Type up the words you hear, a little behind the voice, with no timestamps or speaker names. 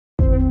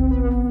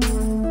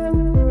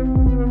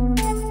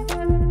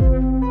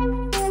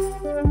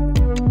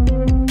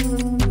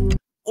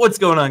What's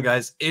going on,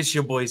 guys? It's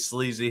your boy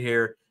Sleazy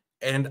here,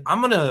 and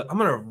I'm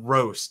gonna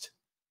roast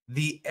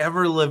the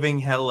ever-living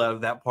hell out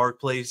of that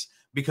Park Place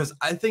because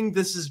I think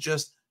this is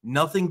just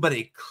nothing but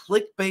a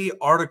clickbait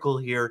article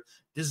here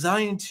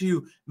designed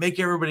to make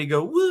everybody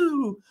go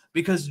woo,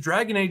 because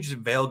Dragon Age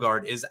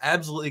Veilguard is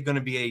absolutely going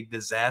to be a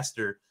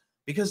disaster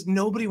because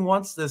nobody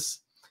wants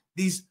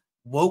these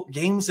woke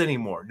games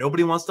anymore.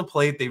 Nobody wants to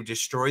play it. They've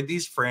destroyed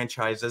these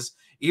franchises.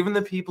 Even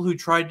the people who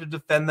tried to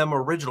defend them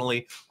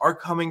originally are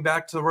coming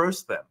back to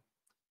roast them.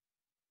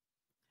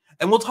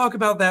 And we'll talk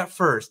about that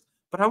first.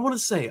 But I want to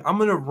say, I'm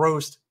going to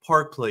roast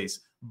Park Place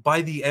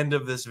by the end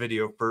of this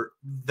video for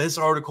this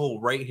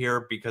article right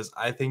here because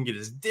I think it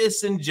is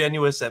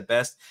disingenuous at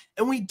best.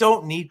 And we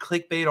don't need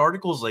clickbait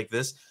articles like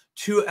this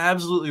to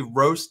absolutely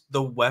roast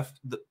the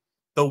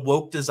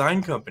woke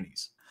design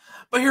companies.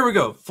 But here we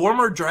go.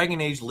 Former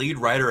Dragon Age lead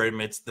writer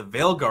admits the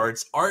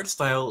Veilguard's art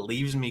style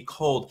leaves me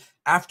cold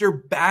after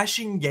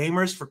bashing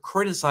gamers for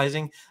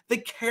criticizing the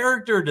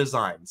character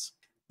designs.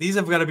 These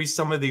have got to be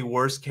some of the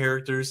worst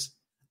characters.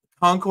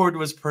 Concord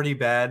was pretty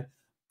bad,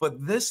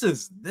 but this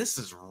is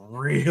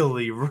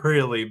really,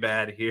 really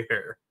bad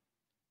here.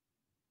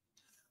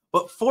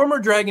 But former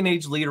Dragon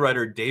Age lead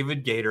writer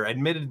David Gator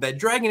admitted that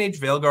Dragon Age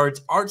Veilguard's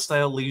art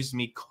style leaves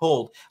me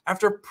cold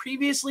after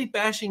previously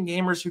bashing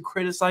gamers who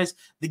criticized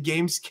the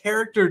game's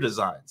character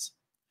designs.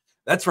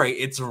 That's right,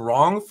 it's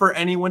wrong for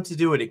anyone to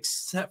do it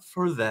except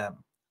for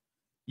them.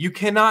 You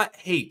cannot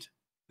hate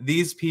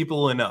these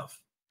people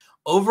enough.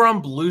 Over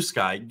on Blue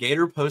Sky,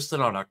 Gator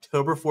posted on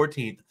October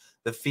 14th,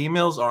 the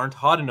females aren't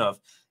hot enough,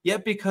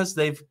 yet because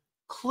they've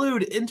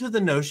clued into the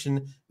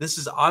notion this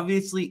is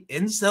obviously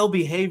incel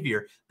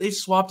behavior, they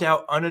swapped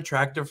out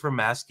unattractive for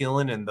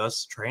masculine and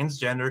thus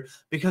transgender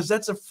because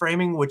that's a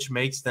framing which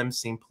makes them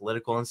seem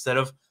political instead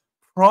of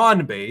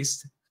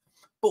prawn-based.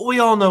 But we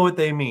all know what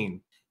they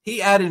mean.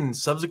 He added in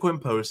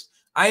subsequent posts,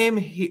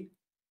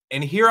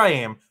 here I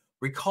am,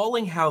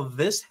 recalling how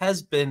this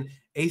has been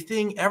a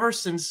thing ever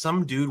since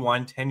some dude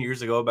whined 10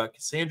 years ago about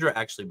Cassandra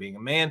actually being a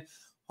man.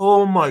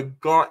 Oh my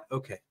god.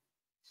 Okay.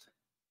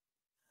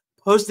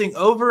 Posting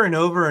over and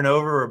over and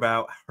over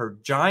about her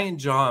giant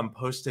jaw and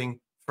posting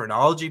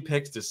phrenology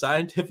pics to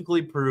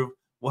scientifically prove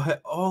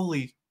what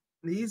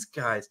these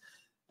guys.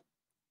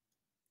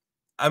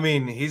 I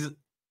mean,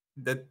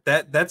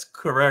 that's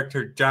correct,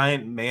 her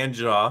giant man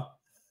jaw.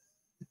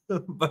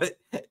 But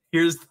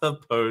here's the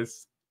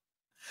post.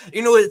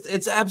 You know,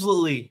 it's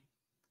absolutely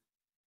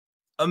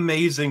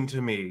amazing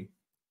to me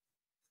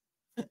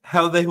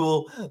how they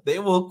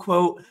will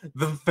quote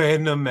the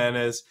fandom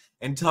menace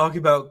and talk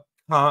about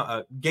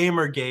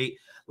Gamergate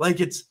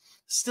like it's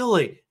still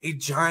a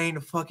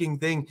giant fucking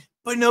thing,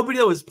 but nobody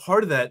that was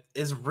part of that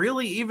is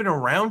really even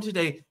around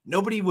today.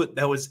 Nobody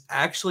that was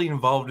actually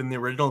involved in the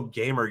original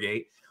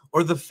Gamergate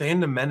or the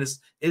fandom menace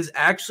is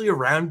actually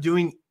around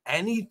doing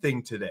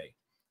anything today.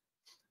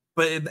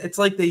 But it's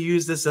like they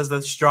use this as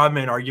the straw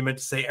man argument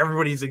to say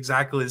everybody's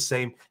exactly the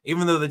same,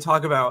 even though they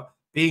talk about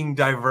being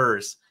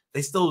diverse.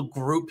 They still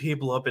group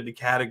people up into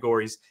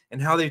categories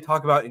and how they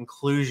talk about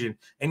inclusion,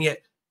 and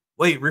yet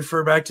wait,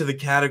 refer back to the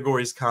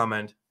categories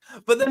comment.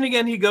 But then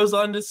again, he goes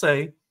on to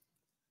say,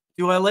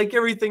 do I like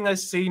everything I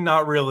see?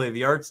 Not really.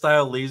 The art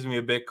style leaves me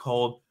a bit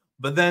cold,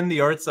 but then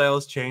the art style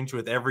has changed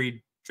with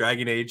every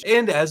Dragon Age.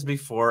 And as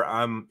before,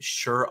 I'm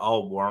sure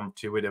I'll warm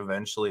to it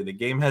eventually. The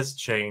game has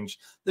changed.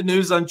 The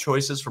news on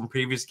choices from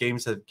previous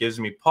games that gives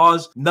me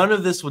pause. None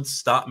of this would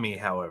stop me,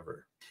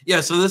 however.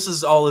 Yeah, so this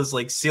is all his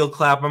like seal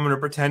clap. I'm going to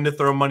pretend to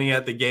throw money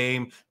at the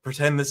game,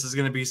 pretend this is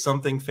going to be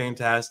something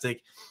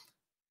fantastic.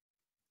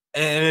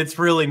 And it's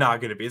really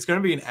not going to be. It's going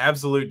to be an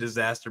absolute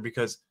disaster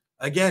because,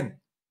 again,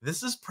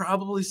 this is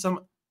probably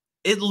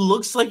it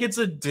looks like it's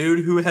a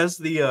dude who has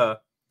the,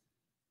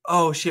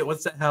 oh shit,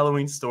 what's that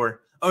Halloween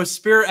store? Oh,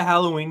 Spirit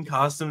Halloween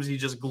costumes he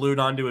just glued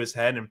onto his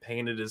head and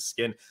painted his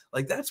skin.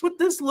 Like, that's what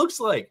this looks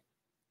like.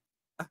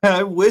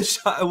 I wish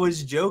I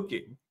was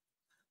joking.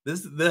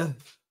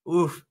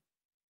 Oof.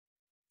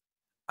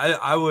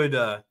 I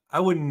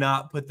would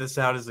not put this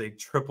out as a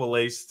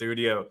AAA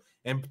studio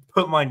and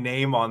put my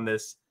name on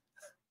this.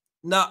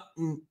 Not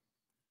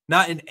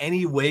in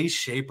any way,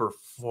 shape, or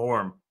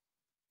form.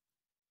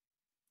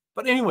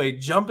 But anyway,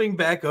 jumping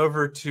back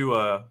over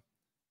to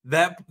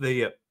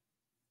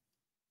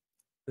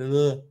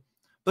the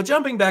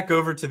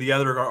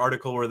other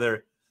article where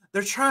they're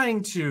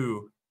trying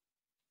to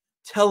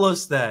tell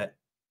us that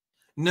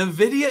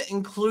NVIDIA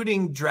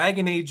including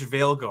Dragon Age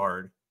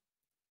Veilguard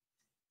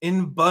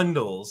in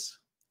bundles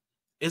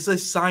is a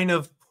sign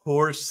of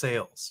poor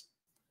sales.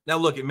 Now,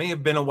 look, it may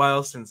have been a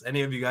while since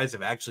any of you guys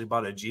have actually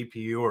bought a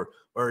GPU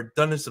or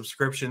done a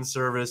subscription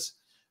service,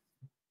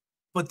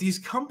 but these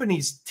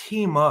companies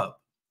team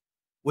up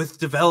with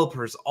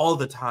developers all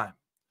the time.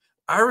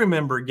 I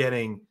remember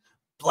getting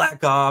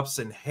Black Ops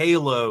and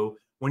Halo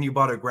when you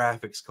bought a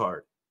graphics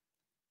card.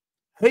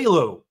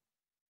 Halo,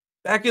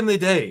 back in the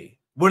day,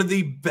 one of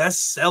the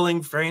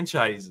best-selling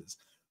franchises.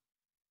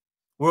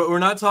 We're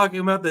not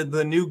talking about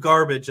the new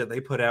garbage that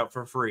they put out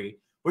for free.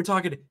 We're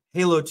talking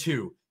Halo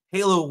 2,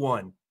 Halo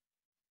 1.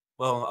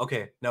 Well,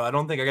 okay, no, I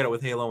don't think I got it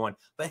with Halo 1,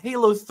 but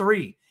Halo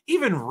 3,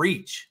 even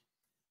Reach,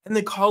 and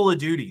the Call of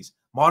Duties,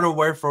 Modern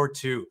Warfare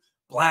 2,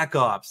 Black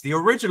Ops, the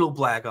original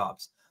Black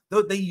Ops,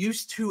 though they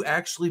used to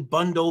actually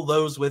bundle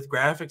those with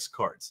graphics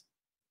cards.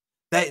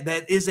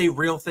 That is a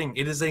real thing.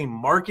 It is a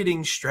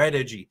marketing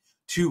strategy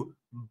to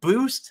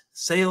boost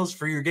sales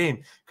for your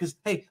game. Because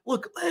hey,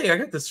 look, hey, I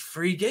got this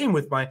free game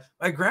with my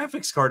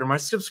graphics card or my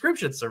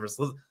subscription service.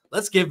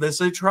 Let's give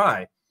this a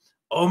try.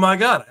 Oh my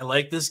god, I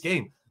like this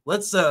game.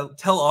 Let's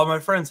tell all my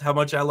friends how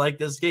much I like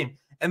this game.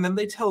 And then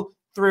they tell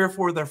 3 or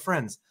 4 of their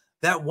friends.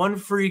 That one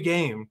free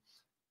game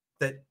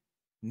that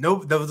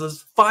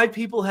those 5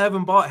 people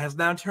haven't bought has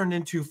now turned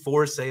into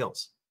 4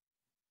 sales.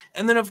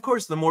 And then, of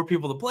course, the more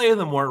people to play,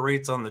 the more it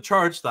rates on the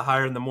charts, the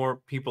higher and the more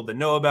people that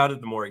know about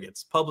it, the more it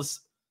gets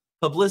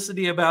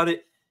publicity about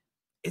it.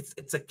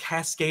 It's a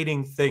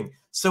cascading thing.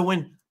 So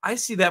when I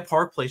see that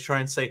Park Place try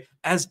and say,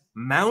 as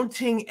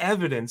mounting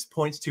evidence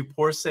points to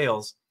poor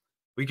sales,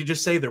 we could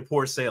just say they're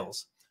poor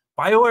sales.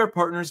 BioWare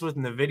partners with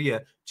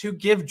NVIDIA to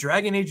give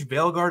Dragon Age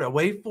Veilguard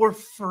away for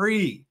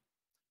free.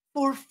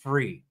 For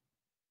free.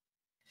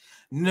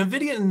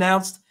 NVIDIA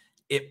announced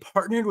it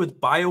partnered with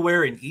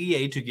BioWare and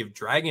EA to give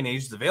Dragon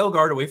Age the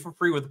Veilguard away for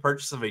free with the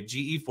purchase of a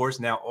GeForce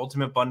Now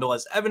Ultimate bundle,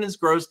 as evidence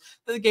grows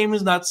that the game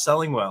is not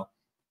selling well.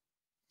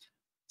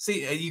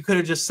 See, you could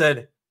have just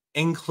said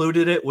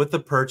included it with the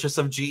purchase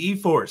of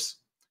GeForce.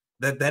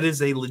 That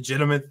is a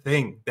legitimate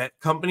thing that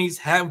companies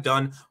have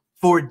done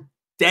for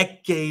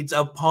decades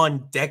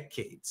upon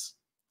decades.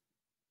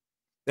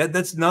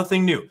 That's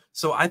nothing new.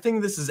 So I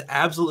think this is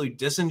absolutely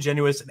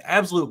disingenuous and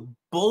absolute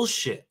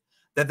bullshit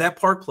that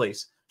Park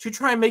Place to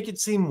try and make it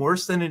seem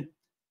worse than it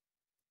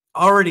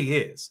already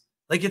is.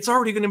 Like, it's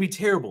already going to be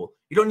terrible.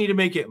 You don't need to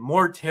make it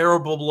more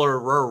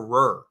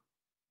terrible.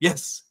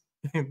 Yes,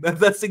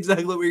 that's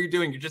exactly what you're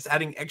doing. You're just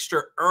adding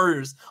extra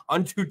ers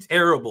onto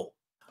terrible.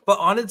 But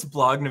on its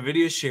blog,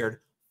 NVIDIA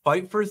shared,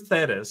 fight for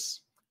Thetis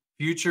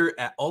future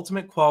at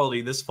ultimate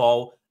quality this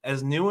fall,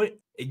 as new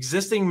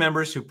existing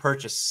members who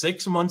purchase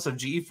 6 months of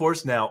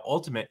GeForce Now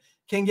Ultimate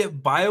can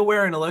get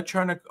BioWare and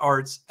Electronic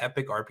Arts'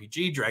 epic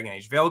RPG Dragon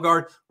Age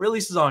Veilguard.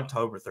 Releases on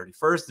October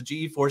 31st. The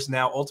GeForce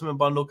Now Ultimate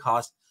Bundle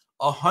costs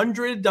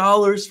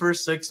 $100 for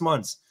 6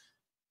 months.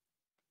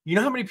 You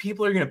know how many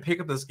people are going to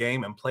pick up this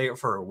game and play it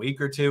for a week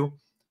or two?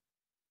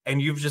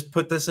 And you've just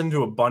put this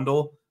into a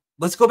bundle?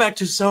 Let's go back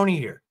to Sony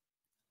here.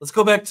 Let's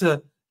go back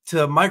to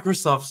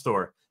Microsoft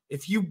Store.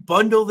 If you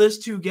bundle this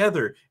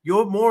together,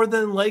 you're more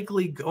than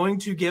likely going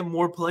to get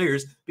more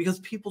players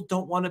because people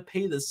don't want to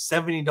pay the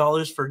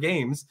 $70 for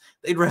games.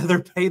 They'd rather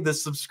pay the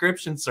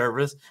subscription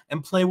service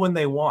and play when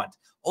they want.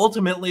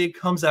 Ultimately, it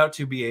comes out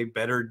to be a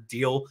better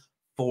deal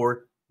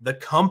for the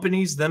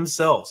companies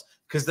themselves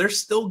because they're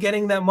still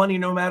getting that money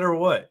no matter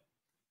what.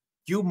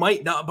 You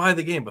might not buy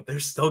the game, but they're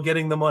still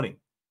getting the money.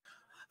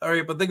 All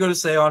right, but they go to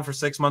say on for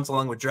 6 months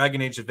along with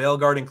Dragon Age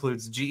Veilguard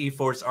includes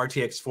GeForce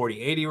RTX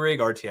 4080 rig,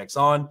 RTX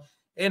on,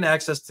 and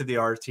access to the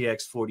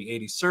RTX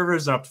 4080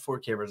 servers and up to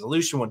 4K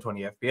resolution,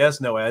 120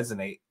 FPS, no ads, and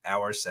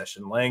 8-hour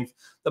session length.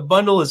 The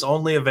bundle is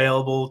only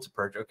available to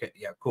purchase. Okay,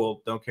 yeah,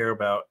 cool. Don't care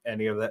about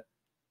any of that.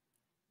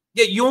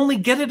 Yeah, you only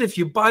get it if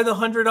you buy the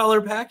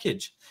 $100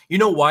 package. You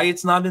know why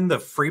it's not in the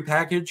free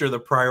package or the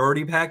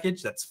priority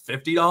package? That's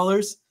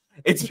 $50.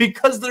 It's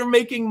because they're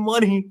making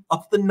money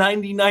off the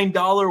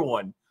 $99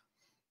 one.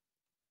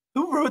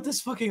 Who wrote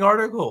this fucking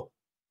article?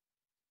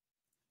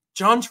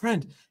 John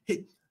Trent.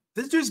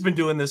 This dude's been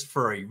doing this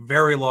for a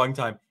very long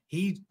time.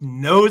 He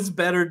knows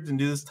better than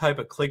do this type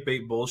of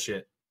clickbait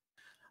bullshit.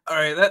 All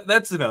right,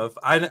 that's enough.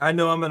 I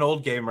know I'm an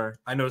old gamer.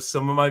 I know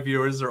some of my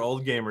viewers are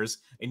old gamers,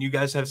 and you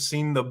guys have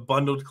seen the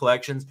bundled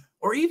collections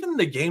or even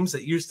the games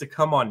that used to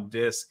come on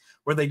disc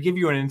where they give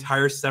you an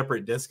entire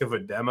separate disc of a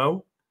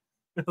demo.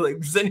 Like,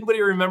 does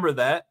anybody remember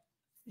that?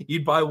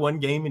 You'd buy one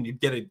game and you'd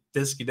get a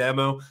disc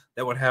demo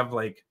that would have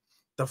like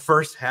the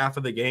first half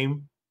of the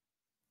game.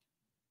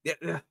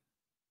 Yeah.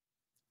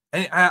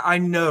 And I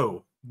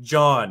know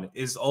John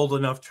is old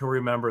enough to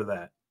remember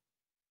that.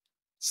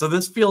 So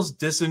this feels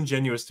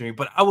disingenuous to me,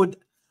 but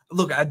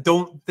I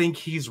don't think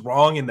he's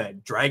wrong in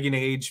that Dragon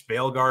Age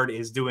Veilguard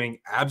is doing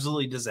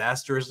absolutely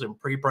disastrous in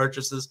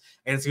pre-purchases,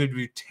 and it's going to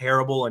be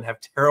terrible and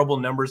have terrible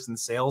numbers in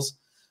sales.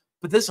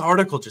 But this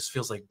article just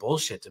feels like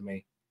bullshit to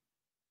me.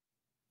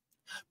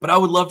 But I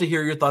would love to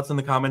hear your thoughts in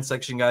the comments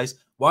section, guys.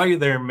 While you're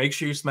there, make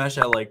sure you smash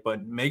that like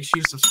button. Make sure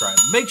you subscribe.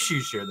 Make sure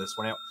you share this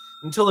one out.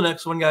 Until the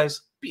next one,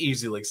 guys, be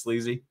easy like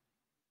sleazy.